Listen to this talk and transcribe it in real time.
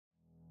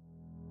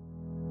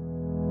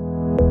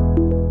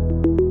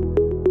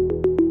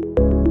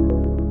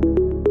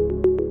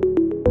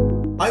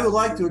would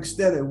like to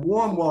extend a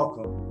warm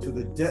welcome to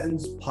the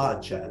Denton's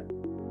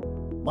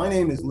PodChat. My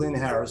name is Lynn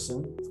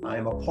Harrison. I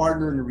am a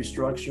partner in the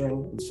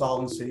restructuring,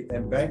 insolvency,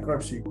 and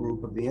bankruptcy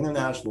group of the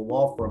international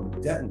law firm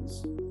of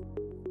Denton's,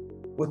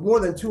 with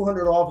more than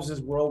 200 offices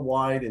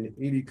worldwide in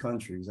 80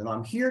 countries. And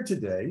I'm here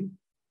today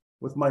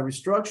with my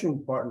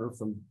restructuring partner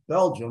from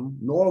Belgium,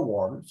 Nora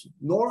Wouters.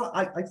 Nora,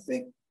 I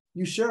think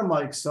you share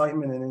my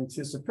excitement and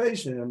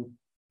anticipation in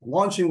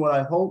launching what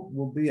I hope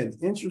will be an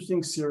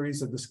interesting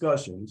series of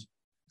discussions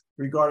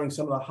regarding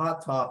some of the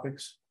hot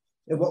topics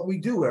and what we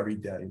do every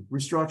day,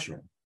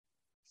 restructuring.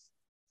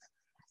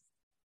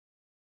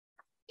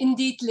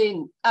 Indeed,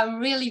 Lynn, I'm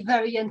really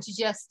very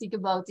enthusiastic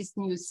about this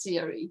new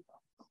series.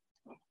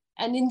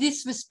 And in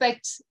this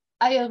respect,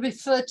 I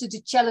refer to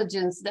the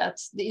challenges that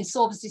the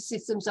insolvency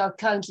systems are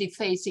currently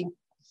facing,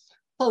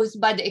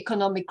 posed by the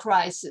economic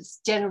crisis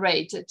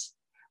generated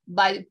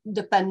by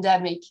the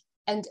pandemic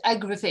and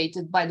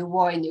aggravated by the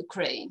war in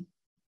Ukraine.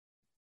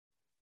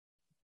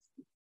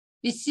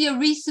 We see a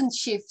recent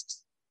shift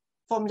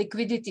from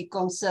liquidity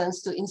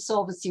concerns to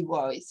insolvency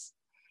worries,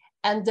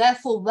 and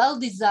therefore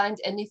well-designed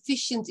and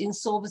efficient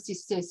insolvency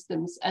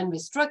systems and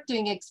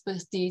restructuring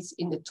expertise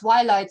in the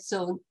twilight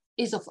zone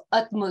is of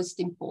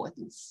utmost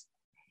importance.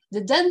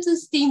 The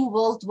Denton's team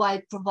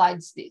worldwide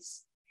provides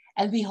this,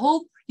 and we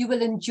hope you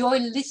will enjoy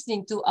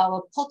listening to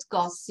our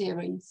podcast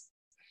series,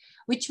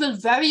 which will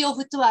vary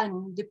over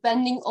time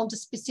depending on the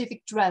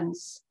specific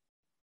trends.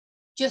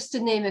 Just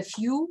to name a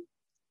few: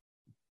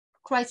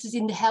 crisis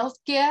in the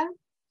healthcare,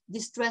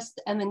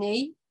 distressed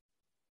M&A,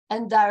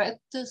 and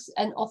directors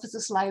and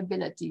officers'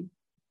 liability.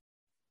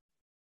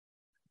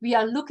 We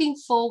are looking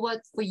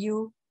forward for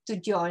you to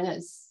join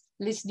us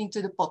listening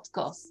to the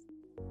podcast.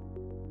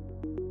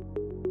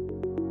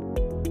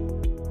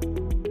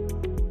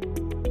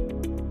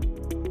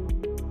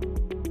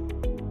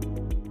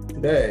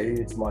 Today,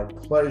 it's my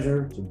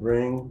pleasure to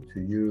bring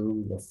to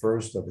you the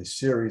first of a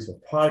series of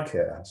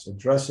podcasts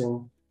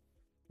addressing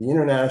the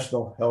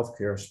international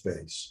healthcare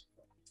space.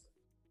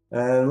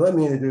 And let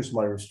me introduce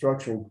my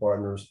restructuring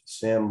partners,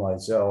 Sam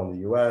Maizel in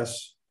the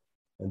US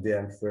and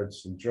Dan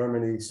Fritz in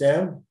Germany.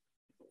 Sam,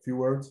 a few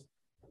words?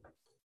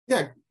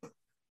 Yeah,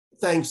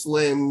 thanks,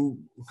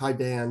 Lynn. Hi,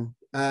 Dan.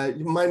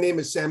 My name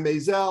is Sam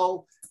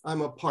Maizel.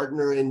 I'm a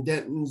partner in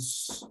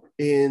Denton's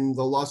in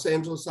the Los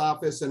Angeles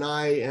office, and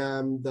I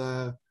am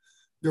the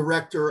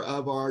director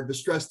of our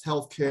distressed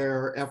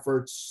healthcare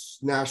efforts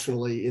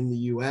nationally in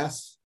the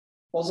US.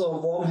 Also, a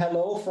warm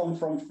hello from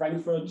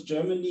Frankfurt,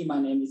 Germany. My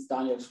name is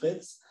Daniel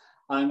Fritz.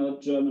 I'm a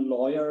German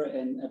lawyer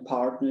and a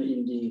partner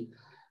in the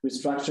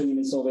restructuring and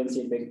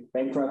insolvency and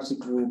bankruptcy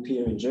group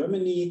here in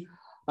Germany.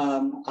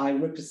 I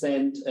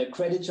represent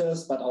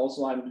creditors, but also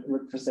I'm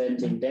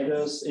representing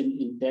debtors.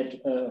 In that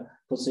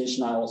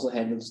position, I also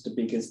handled the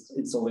biggest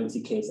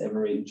insolvency case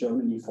ever in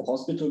Germany for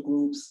hospital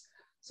groups.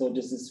 So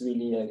this is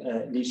really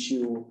an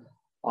issue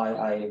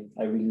I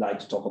really like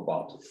to talk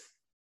about.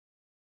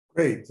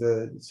 Great.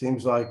 It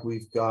seems like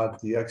we've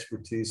got the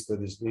expertise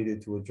that is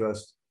needed to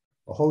address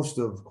a host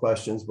of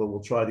questions, but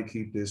we'll try to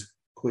keep this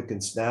quick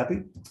and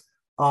snappy.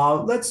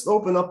 Let's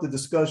open up the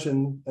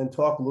discussion and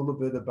talk a little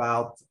bit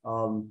about,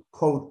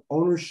 quote,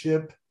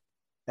 ownership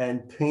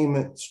and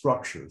payment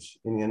structures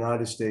in the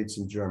United States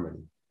and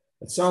Germany.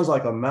 It sounds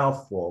like a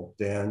mouthful,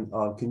 Dan.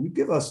 Can you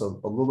give us a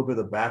little bit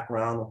of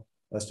background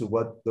as to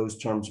what those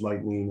terms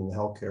might mean in the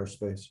healthcare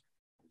space?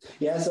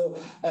 Yeah, so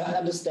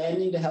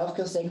understanding the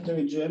healthcare sector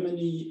in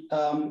Germany,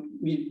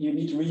 you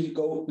need to really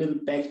go a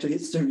little back to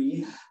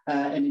history.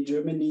 And in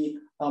Germany,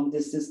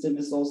 this system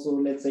is also,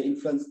 let's say,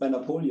 influenced by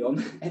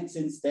Napoleon. And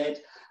since that,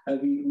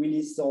 we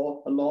really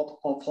saw a lot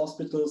of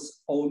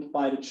hospitals owned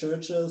by the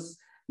churches.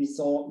 We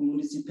saw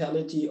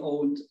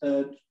municipality-owned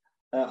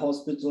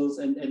hospitals,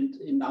 and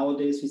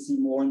nowadays we see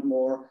more and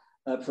more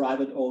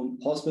private-owned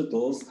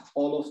hospitals.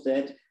 All of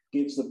that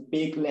gives a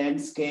big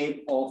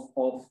landscape of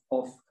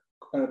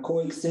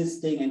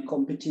coexisting and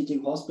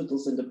competing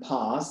hospitals in the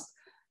past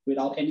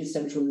without any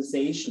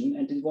centralization.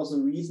 And it was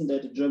a reason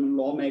that the German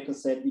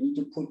lawmakers said we need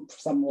to put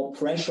some more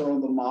pressure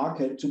on the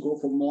market to go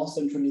for more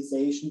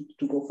centralization,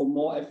 to go for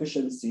more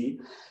efficiency.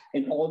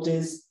 And all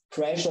this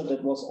pressure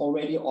that was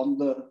already on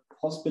the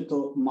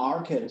hospital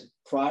market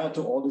prior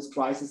to all this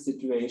crisis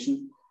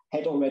situation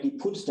had already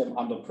put them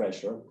under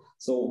pressure.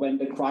 So when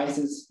the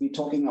crisis we're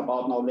talking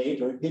about now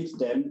later hit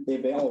them, they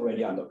were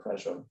already under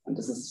pressure. And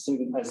this is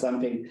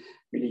something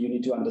really you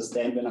need to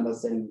understand when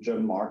understanding the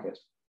German market.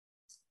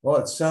 Well,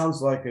 it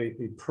sounds like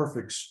a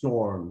perfect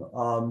storm.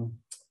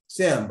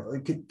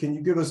 Sam, can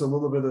you give us a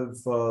little bit of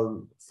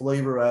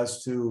flavor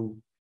as to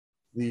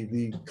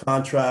the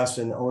contrast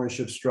in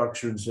ownership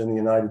structures in the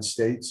United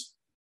States?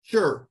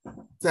 Sure,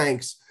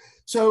 thanks.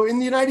 So in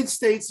the United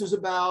States, there's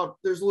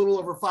a little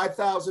over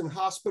 5,000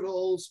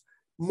 hospitals.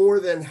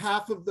 More than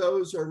half of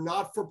those are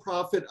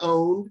not-for-profit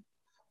owned,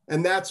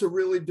 and that's a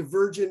really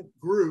divergent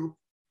group.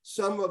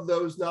 Some of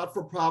those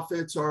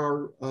not-for-profits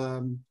are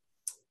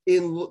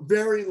in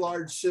very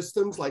large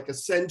systems like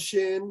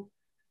Ascension,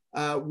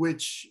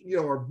 which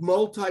are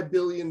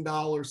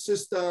multi-billion-dollar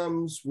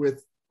systems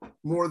with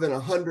more than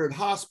 100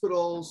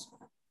 hospitals.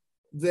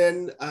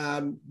 Then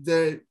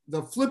the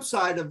flip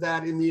side of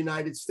that in the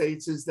United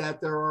States is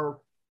that there are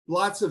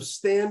lots of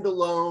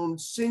standalone,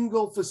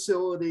 single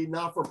facility,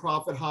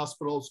 not-for-profit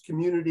hospitals,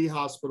 community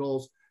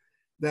hospitals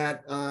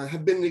that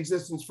have been in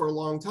existence for a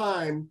long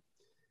time.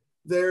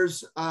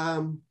 There's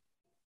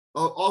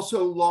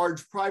also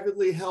large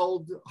privately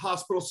held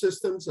hospital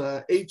systems.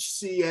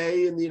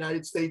 HCA in the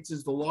United States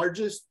is the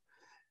largest.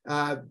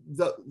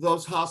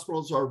 Those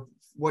hospitals are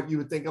what you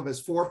would think of as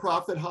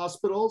for-profit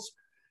hospitals.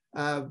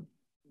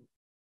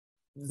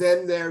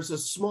 Then there's a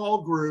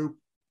small group,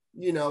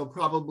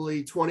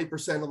 probably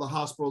 20% of the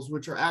hospitals,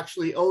 which are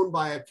actually owned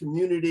by a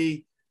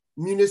community,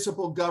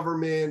 municipal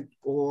government,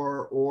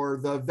 or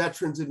the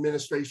Veterans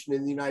Administration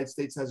in the United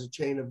States has a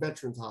chain of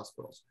veterans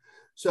hospitals.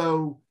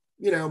 So,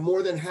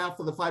 more than half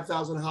of the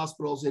 5,000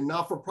 hospitals in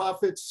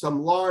not-for-profits,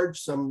 some large,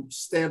 some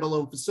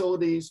standalone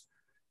facilities.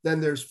 Then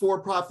there's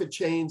for-profit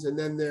chains, and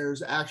then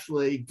there's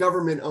actually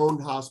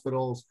government-owned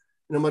hospitals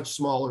in a much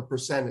smaller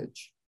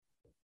percentage.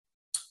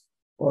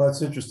 Well,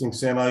 that's interesting,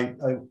 Sam. I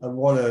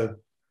want to,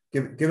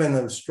 given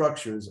those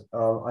structures,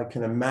 I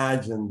can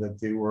imagine that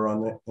they were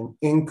on an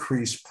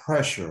increased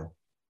pressure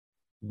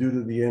due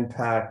to the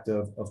impact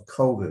of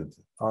COVID.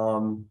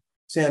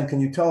 Sam,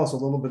 can you tell us a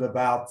little bit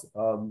about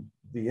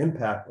the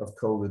impact of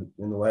COVID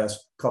in the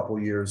last couple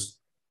of years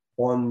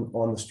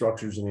on the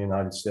structures in the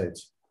United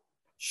States?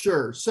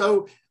 Sure.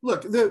 So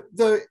look,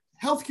 the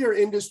healthcare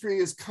industry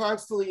is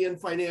constantly in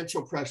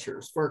financial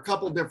pressures for a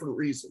couple different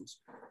reasons.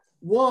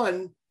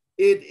 One,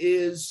 it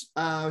is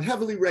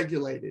heavily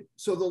regulated.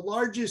 So the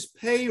largest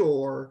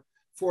payor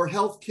for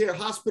healthcare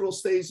hospital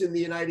stays in the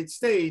United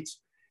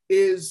States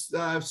is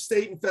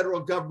state and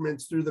federal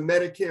governments through the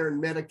Medicare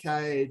and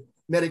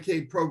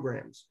Medicaid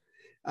programs.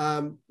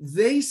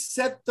 They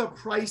set the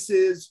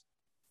prices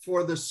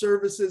for the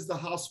services the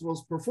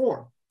hospitals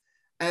perform.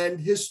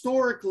 And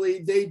historically,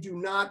 they do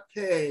not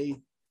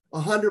pay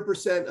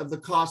 100% of the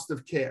cost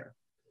of care.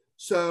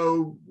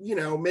 So,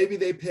 maybe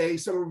they pay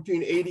somewhere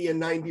between 80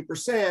 and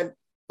 90%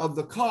 of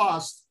the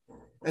cost.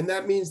 And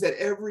that means that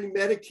every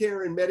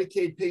Medicare and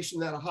Medicaid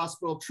patient that a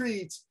hospital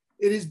treats,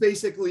 it is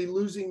basically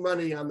losing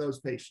money on those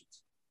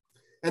patients.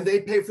 And they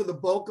pay for the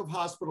bulk of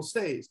hospital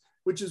stays,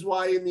 which is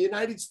why in the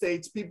United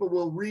States, people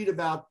will read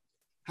about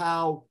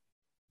how,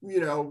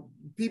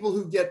 people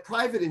who get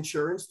private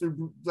insurance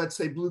through, let's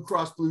say, Blue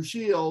Cross Blue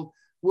Shield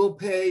will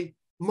pay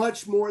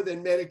much more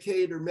than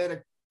Medicaid or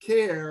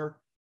Medicare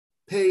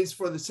pays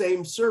for the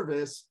same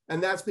service.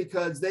 And that's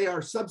because they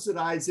are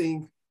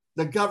subsidizing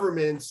the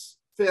government's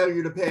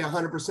failure to pay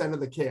 100% of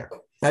the care.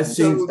 That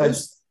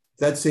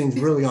seems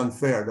really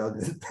unfair,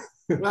 doesn't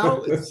it?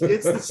 Well, it's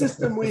the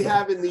system we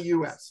have in the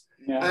US.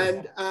 Yeah.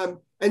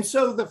 And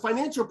so the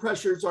financial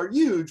pressures are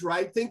huge,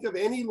 right? Think of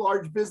any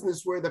large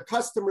business where the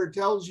customer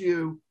tells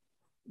you,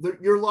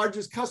 your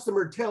largest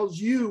customer tells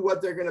you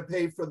what they're going to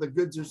pay for the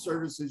goods or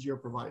services you're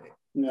providing.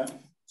 Yeah.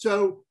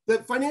 So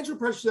the financial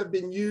pressures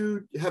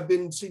have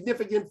been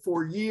significant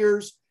for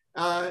years.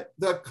 The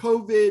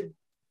COVID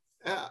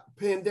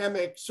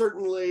pandemic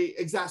certainly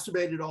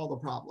exacerbated all the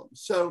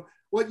problems. So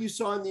what you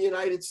saw in the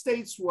United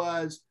States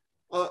was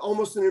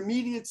almost an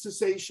immediate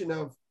cessation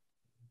of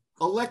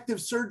elective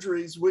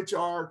surgeries, which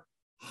are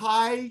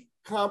high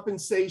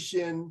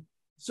compensation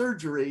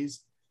surgeries,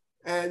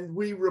 and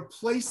we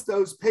replaced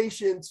those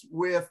patients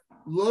with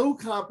low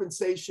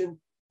compensation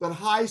but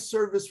high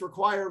service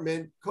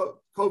requirement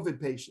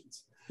COVID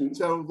patients. Mm-hmm.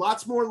 So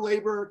lots more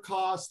labor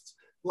costs,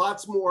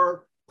 lots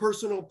more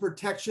personal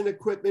protection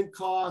equipment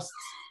costs,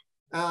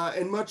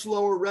 and much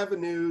lower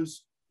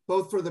revenues,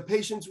 both for the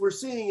patients we're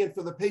seeing and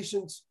for the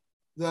patients,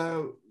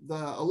 the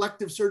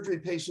elective surgery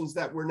patients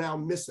that we're now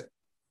missing.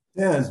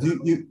 Dan,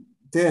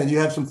 Dan, do you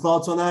have some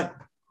thoughts on that?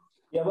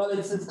 Yeah, well,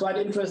 it's quite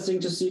interesting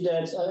to see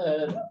that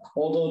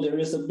although there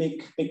is a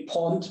big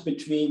pond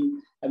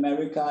between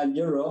America and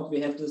Europe, we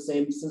have the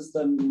same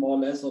system more or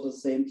less, or the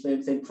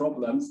same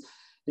problems.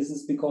 This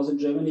is because in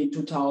Germany in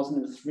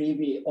 2003,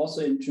 we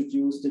also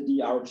introduced the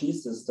DRG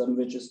system,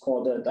 which is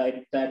called a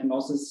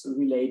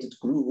diagnosis-related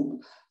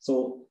group.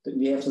 So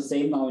we have the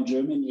same now in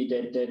Germany,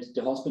 that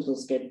the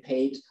hospitals get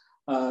paid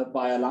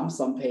by a lump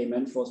sum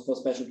payment for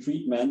special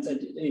treatments,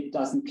 and it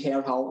doesn't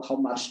care how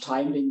much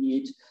time they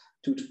need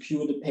to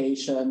cure the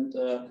patient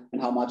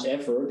and how much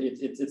effort.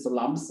 It's a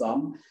lump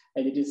sum,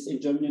 and it is in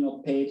Germany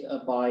not paid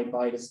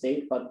by the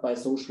state, but by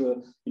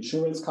social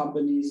insurance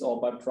companies or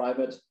by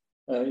private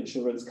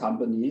insurance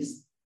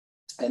companies.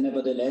 And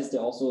nevertheless, they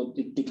also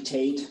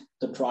dictate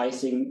the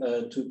pricing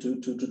to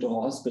the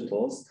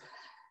hospitals.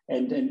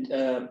 And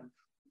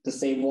the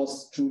same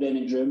was true then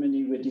in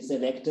Germany with these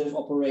elective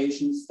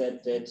operations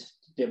that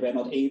they were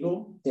not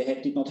able. They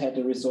did not have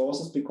the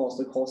resources because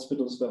the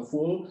hospitals were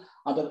full.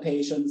 Other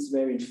patients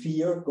were in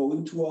fear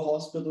going to a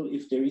hospital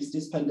if there is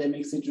this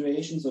pandemic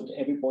situation, so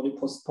everybody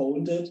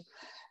postponed it.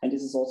 And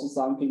this is also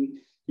something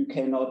you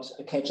cannot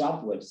catch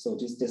up with. So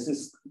this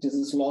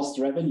is lost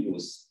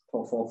revenues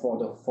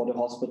for the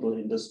hospital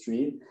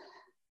industry.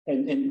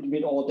 And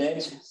with all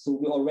that, so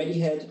we already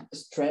had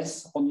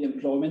stress on the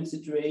employment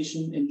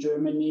situation in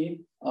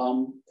Germany.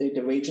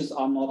 The wages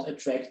are not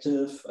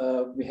attractive.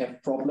 We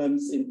have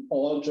problems in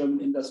all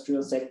German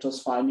industrial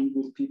sectors finding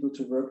good people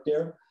to work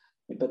there,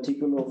 in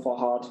particular for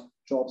hard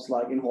jobs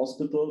like in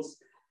hospitals.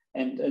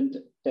 And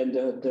then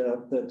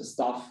the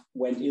staff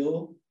went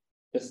ill.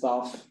 The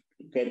staff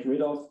get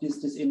rid of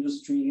this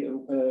industry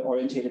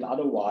orientated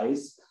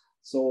otherwise.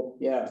 So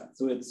yeah,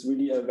 so it's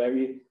really a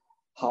very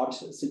hard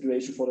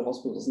situation for the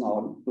hospitals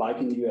now, like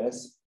in the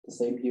US, the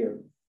same here.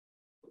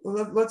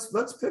 Well,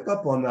 let's pick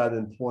up on that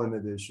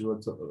employment issue.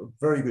 It's a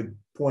very good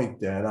point,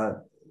 Dan.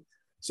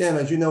 Sam,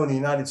 as you know, in the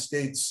United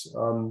States,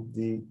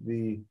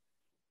 the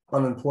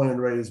unemployment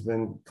rate has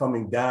been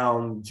coming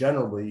down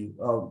generally.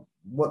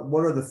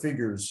 What are the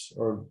figures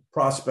or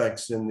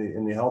prospects in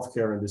the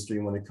healthcare industry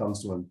when it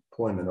comes to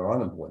employment or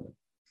unemployment?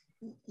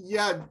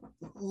 Yeah,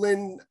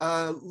 Lynn,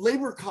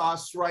 labor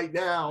costs right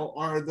now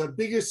are the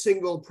biggest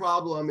single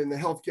problem in the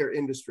healthcare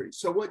industry.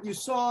 So what you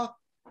saw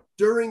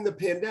during the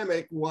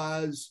pandemic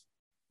was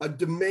a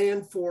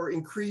demand for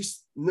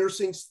increased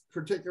nursing,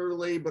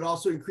 particularly, but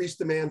also increased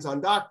demands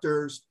on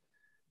doctors.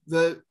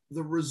 The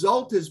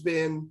result has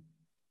been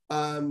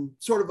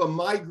sort of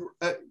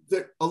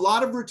a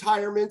lot of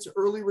retirements,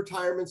 early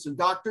retirements, and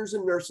doctors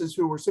and nurses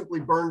who were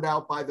simply burned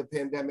out by the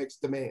pandemic's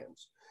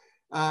demands.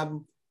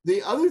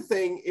 The other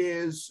thing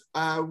is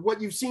what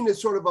you've seen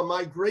is sort of a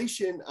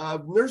migration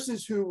of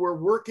nurses who were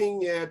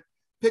working at,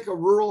 pick a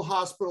rural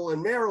hospital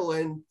in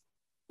Maryland,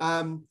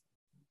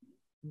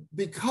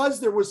 because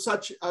there was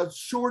such a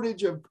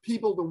shortage of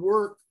people to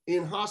work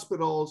in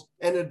hospitals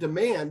and a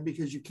demand,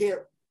 because you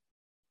can't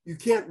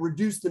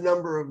reduce the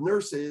number of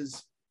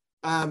nurses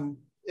on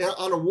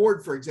a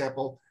ward, for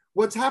example.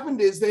 What's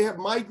happened is they have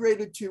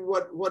migrated to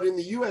what in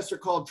the US are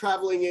called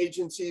traveling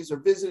agencies or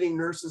visiting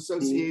nurse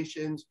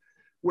associations,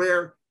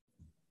 where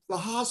the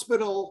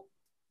hospital,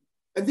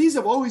 and these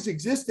have always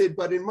existed,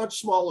 but in much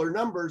smaller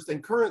numbers than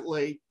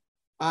currently,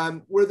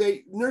 where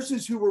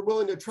nurses who were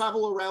willing to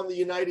travel around the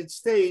United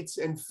States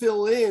and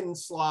fill in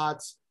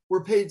slots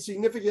were paid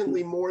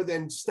significantly more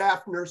than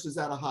staff nurses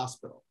at a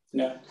hospital.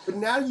 Yeah. But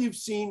now you've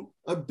seen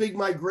a big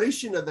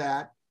migration of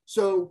that.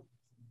 So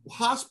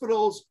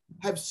hospitals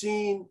have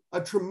seen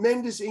a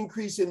tremendous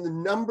increase in the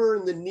number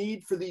and the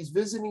need for these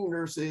visiting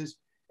nurses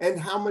and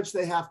how much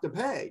they have to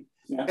pay.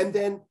 Yeah. And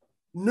then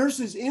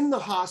nurses in the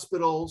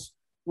hospitals,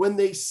 when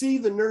they see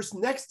the nurse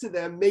next to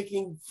them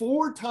making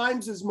 4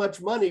 times as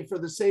much money for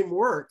the same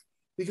work,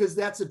 because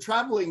that's a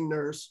traveling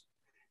nurse,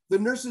 the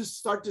nurses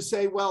start to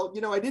say, well,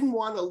 I didn't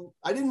want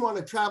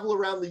to travel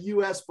around the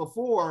US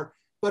before,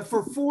 but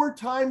for 4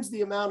 times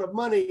the amount of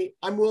money,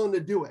 I'm willing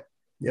to do it.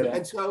 Yep.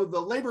 And so the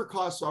labor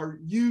costs are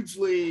a huge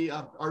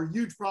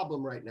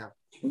problem right now.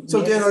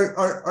 So Dan,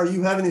 are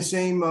you having the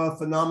same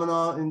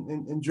phenomena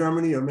in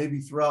Germany or maybe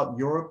throughout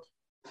Europe?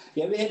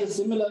 Yeah, we had a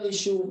similar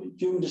issue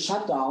during the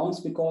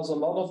shutdowns, because a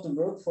lot of the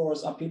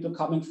workforce are people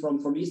coming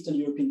from Eastern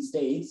European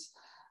states.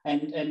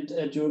 And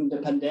during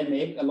the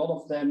pandemic, a lot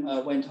of them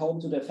went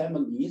home to their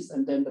families,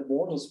 and then the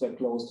borders were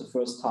closed the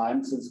first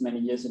time since many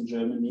years in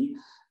Germany.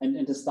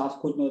 And the staff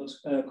could not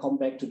come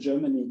back to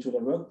Germany to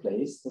their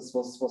workplace. This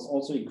was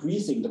also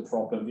increasing the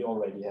problem we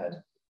already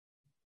had.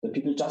 The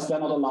people just were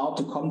not allowed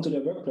to come to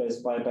their workplace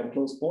by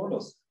closed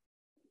borders.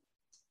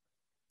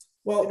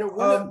 Well,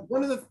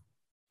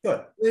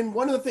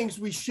 one of the things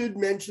we should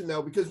mention,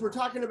 though, because we're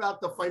talking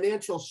about the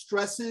financial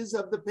stresses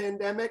of the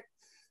pandemic,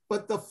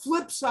 but the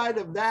flip side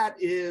of that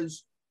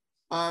is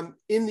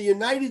in the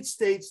United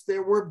States,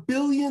 there were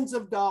billions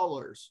of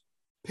dollars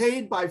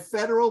paid by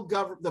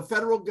the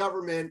federal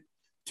government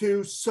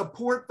to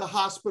support the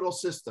hospital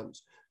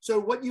systems. So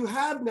what you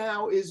have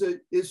now is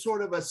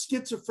sort of a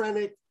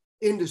schizophrenic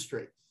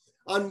industry.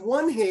 On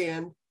one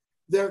hand,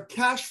 their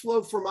cash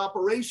flow from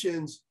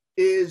operations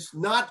is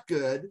not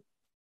good.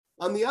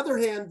 On the other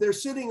hand, they're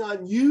sitting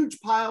on huge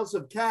piles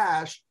of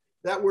cash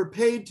that were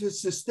paid to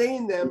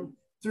sustain them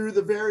through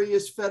the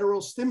various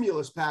federal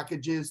stimulus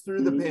packages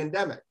through the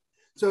pandemic.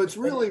 So it's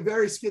really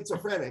very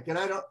schizophrenic, and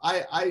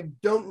I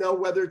don't know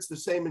whether it's the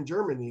same in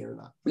Germany or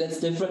not. That's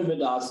different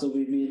with us. So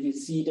we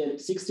see that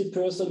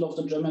 60% of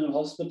the German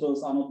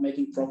hospitals are not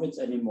making profits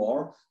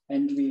anymore,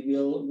 and we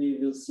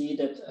will see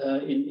that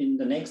in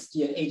the next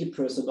year,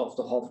 80% of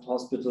the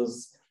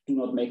hospitals do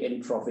not make any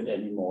profit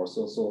anymore.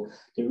 So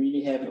they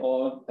really have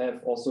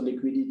also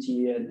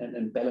liquidity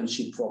and balance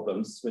sheet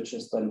problems, which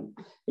is then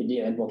in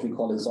the end what we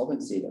call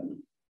insolvency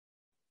then.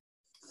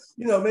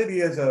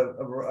 Maybe as a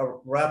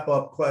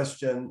wrap-up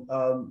question,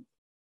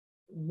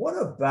 what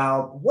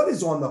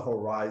is on the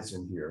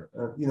horizon here?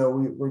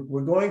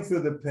 We're going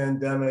through the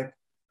pandemic.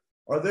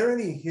 Are there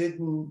any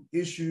hidden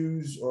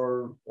issues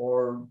or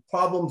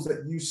problems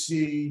that you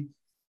see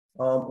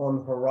on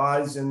the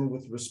horizon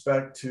with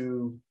respect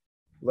to,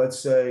 let's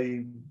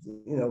say,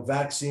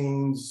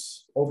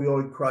 vaccines,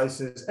 opioid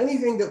crisis,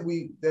 anything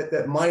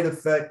that might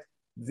affect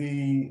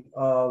the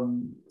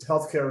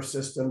healthcare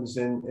systems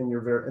in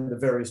the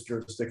various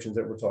jurisdictions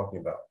that we're talking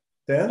about?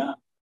 Dan?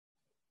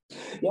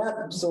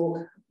 Yeah,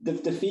 so the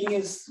thing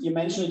is, you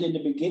mentioned it in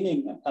the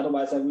beginning,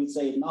 otherwise I will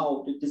say it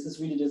now, this is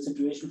really the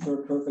situation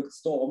for a perfect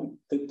storm.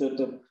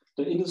 The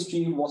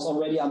industry was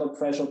already under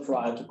pressure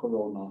prior to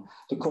Corona.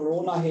 The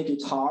Corona hit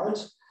it hard.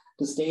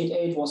 The state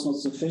aid was not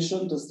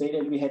sufficient. The state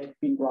aid we had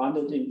been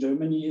granted in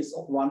Germany is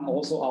run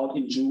also out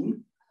in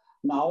June.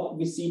 Now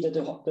we see that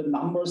the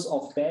numbers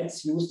of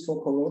beds used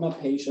for Corona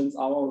patients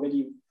are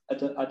already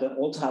at an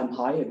all-time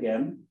high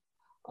again.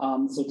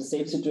 So the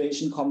same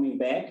situation coming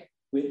back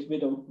with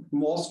a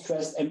more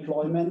stressed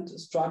employment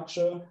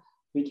structure,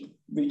 with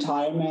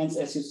retirements,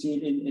 as you see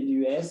it in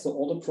the US. So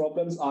all the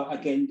problems are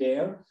again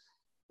there.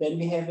 Then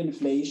we have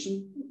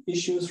inflation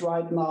issues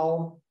right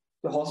now.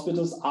 The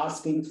hospitals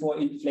asking for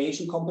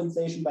inflation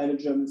compensation by the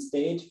German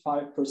state,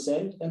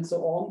 5% and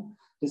so on.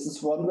 This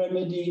is one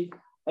remedy.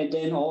 And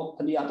then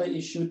the other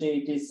issue,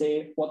 they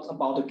say, what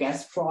about the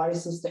gas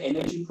prices? The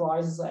energy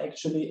prices are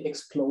actually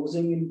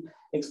exploding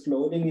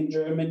in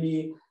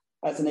Germany.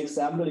 As an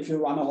example, if you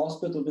run a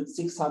hospital with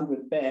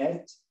 600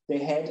 beds, they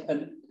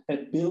had a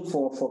bill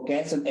for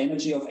gas and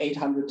energy of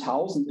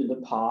 800,000 in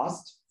the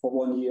past for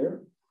 1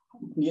 year,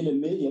 nearly $1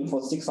 million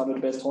for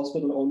 600 bed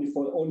hospital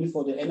only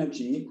for the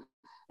energy.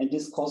 And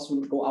this cost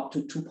will go up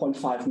to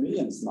 2.5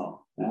 million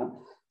now. Yeah?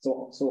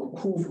 So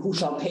who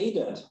shall pay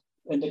that?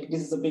 And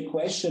this is a big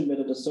question,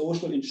 whether the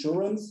social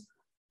insurance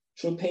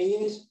should pay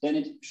it. Then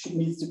it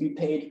needs to be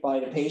paid by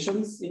the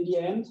patients in the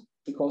end,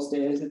 because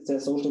it's their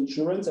social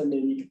insurance and they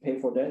need to pay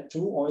for that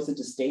too. Or is it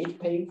the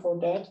state paying for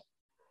that?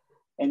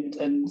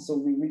 And so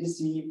we really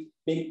see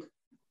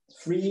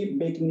three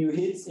big new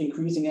hits: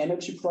 increasing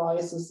energy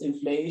prices,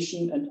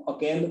 inflation, and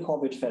again, the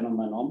COVID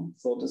phenomenon.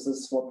 So this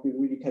is what we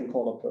really can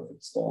call a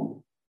perfect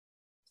storm.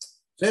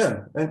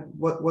 Dan, and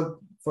what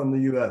from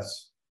the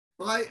US?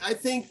 I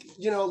think,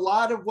 a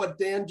lot of what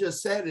Dan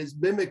just said is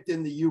mimicked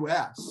in the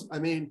US. I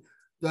mean,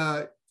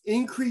 the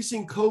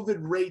increasing COVID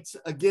rates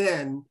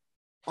again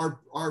are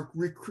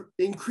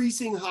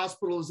increasing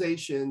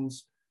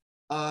hospitalizations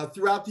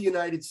throughout the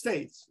United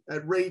States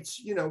at rates,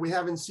 we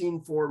haven't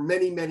seen for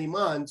many, many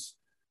months.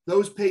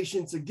 Those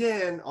patients,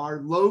 again,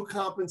 are low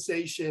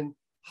compensation,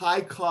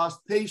 high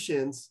cost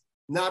patients,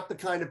 not the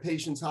kind of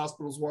patients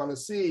hospitals want to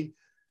see.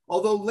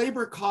 Although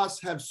labor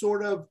costs have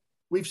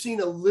we've seen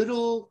a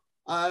little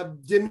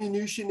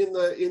diminution in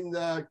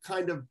the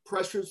kind of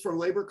pressures from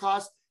labor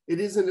costs. It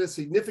isn't a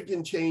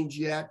significant change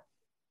yet.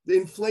 The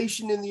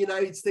inflation in the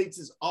United States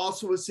is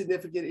also a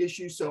significant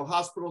issue. So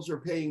hospitals are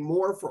paying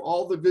more for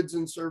all the goods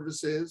and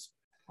services.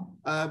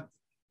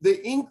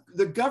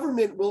 The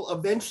government will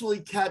eventually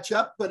catch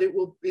up, but it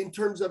will, in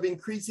terms of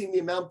increasing the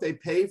amount they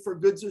pay for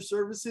goods or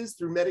services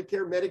through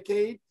Medicare,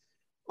 Medicaid.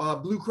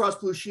 Blue Cross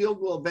Blue Shield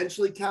will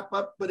eventually cap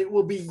up, but it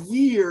will be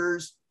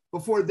years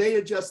before they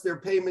adjust their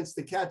payments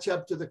to catch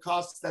up to the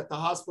costs that the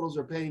hospitals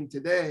are paying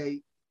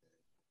today.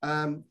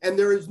 And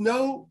there's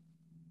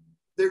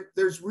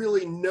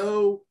really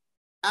no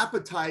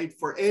appetite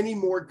for any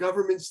more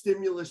government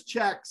stimulus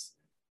checks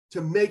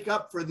to make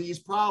up for these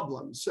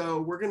problems.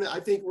 So I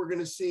think we're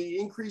gonna see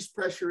increased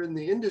pressure in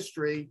the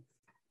industry.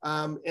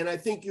 And I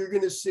think you're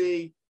gonna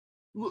see,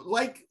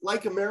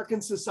 like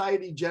American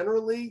society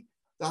generally,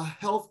 the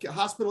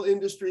hospital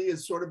industry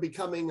is sort of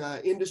becoming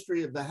an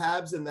industry of the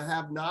haves and the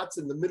have-nots,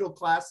 and the middle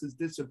class is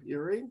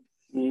disappearing.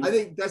 I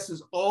think this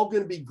is all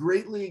going to be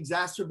greatly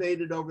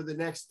exacerbated over the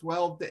next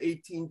 12 to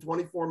 18,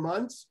 24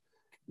 months.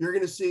 You're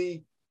going to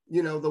see,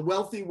 the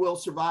wealthy will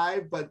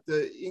survive, but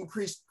the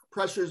increased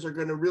pressures are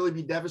going to really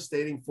be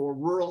devastating for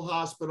rural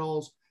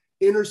hospitals,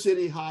 inner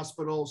city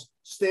hospitals,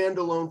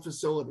 standalone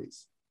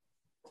facilities.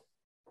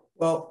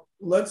 Well,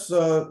 let's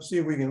see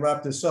if we can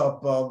wrap this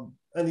up.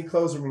 Any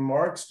closing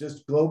remarks,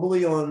 just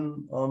globally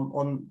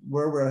on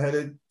where we're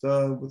headed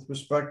with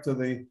respect to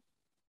the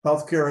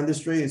healthcare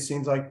industry? It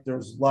seems like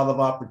there's a lot of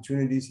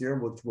opportunities here,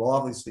 which we'll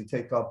obviously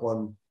take up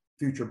on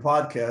future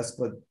podcasts,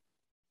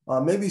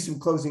 but maybe some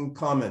closing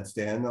comments,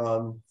 Dan,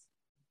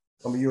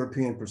 from a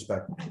European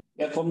perspective.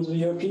 Yeah, from the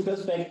European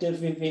perspective,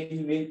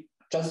 we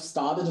just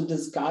started a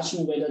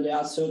discussion whether there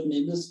are certain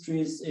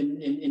industries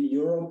in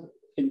Europe,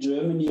 in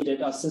Germany,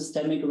 that are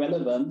systemic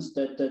relevant,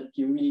 that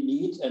you really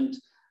need, and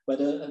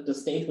whether the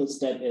state will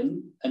step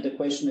in. And the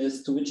question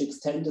is to which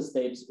extent the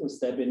state will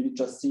step in. We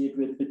just see it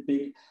with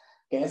big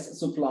gas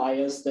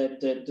suppliers that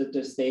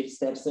the state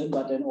steps in,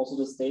 but then also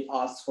the state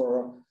asks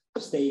for a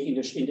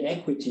stake in the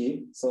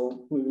equity.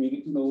 So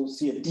we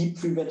see a deep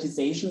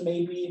privatization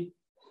maybe,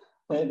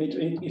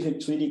 if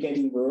it's really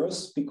getting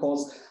worse,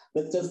 because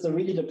that's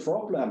really the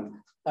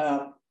problem.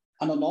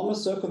 Under normal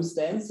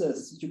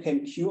circumstances, you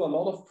can cure a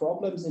lot of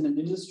problems in an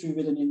industry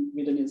with an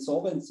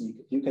insolvency.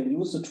 You can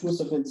use the tools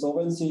of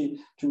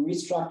insolvency to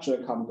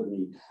restructure a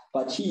company.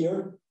 But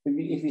here,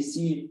 if we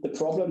see the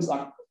problems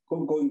are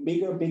going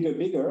bigger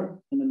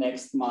in the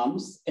next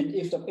months, and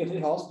if a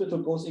hospital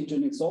goes into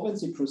an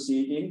insolvency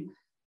proceeding,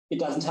 it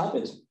doesn't help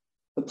it.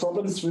 The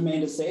problems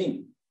remain the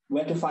same.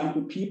 Where to find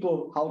good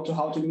people,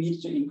 how to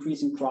meet the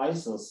increasing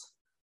prices.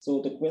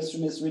 So the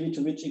question is really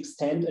to which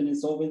extent an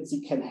insolvency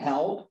can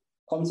help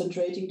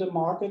concentrating the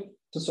market.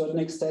 To a certain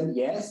extent,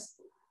 yes,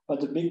 But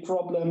the big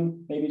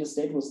problem, maybe the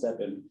state will step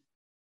in.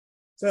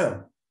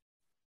 Sam.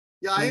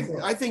 Yeah,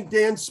 I think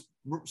Dan's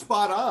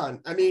spot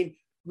on. I mean,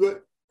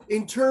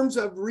 in terms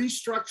of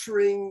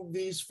restructuring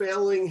these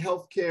failing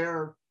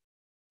healthcare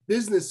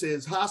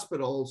businesses,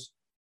 hospitals,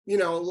 you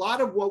know, a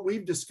lot of what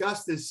we've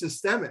discussed is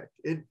systemic.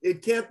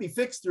 It can't be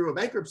fixed through a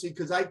bankruptcy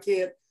because I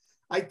can't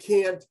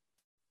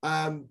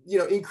you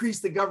know,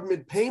 increase the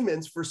government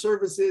payments for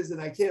services,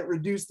 and I can't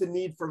reduce the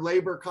need for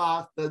labor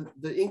cost,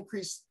 the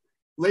increased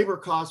labor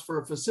costs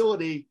for a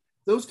facility.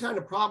 Those kind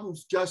of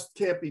problems just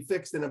can't be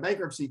fixed in a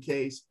bankruptcy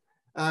case.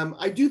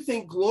 I do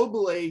think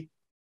globally,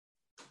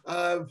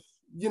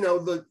 you know,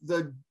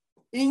 the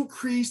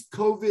increased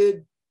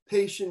COVID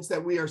patients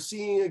that we are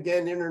seeing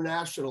again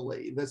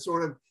internationally, the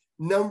sort of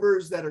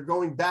numbers that are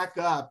going back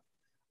up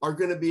are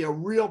going to be a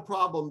real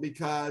problem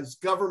because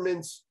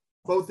governments,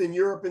 both in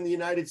Europe and the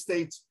United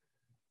States,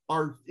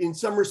 are in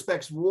some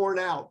respects worn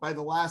out by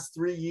the last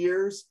 3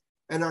 years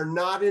and are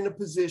not in a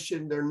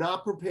position, they're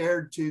not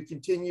prepared to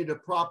continue to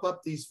prop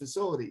up these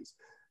facilities.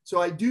 So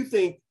I do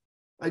think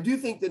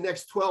the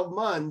next 12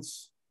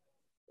 months,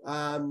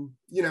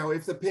 you know,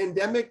 if the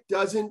pandemic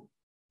doesn't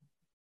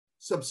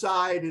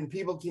subside and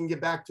people can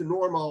get back to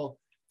normal,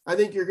 I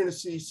think you're going to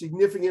see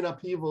significant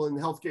upheaval in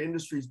the healthcare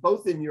industries,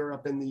 both in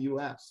Europe and the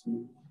US.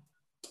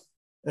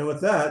 And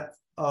with that,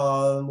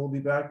 we'll be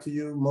back to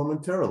you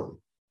momentarily.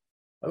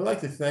 I would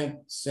like to thank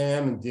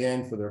Sam and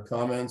Dan for their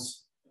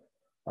comments.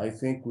 I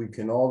think we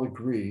can all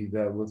agree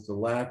that with the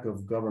lack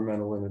of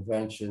governmental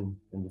intervention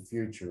in the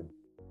future,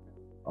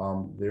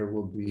 there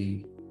will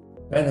be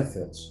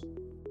benefits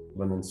of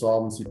an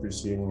insolvency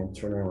proceeding and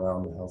turning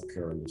around the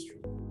healthcare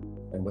industry.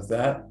 And with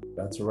that,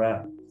 that's a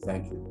wrap.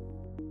 Thank you.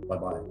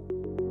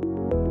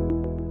 Bye-bye.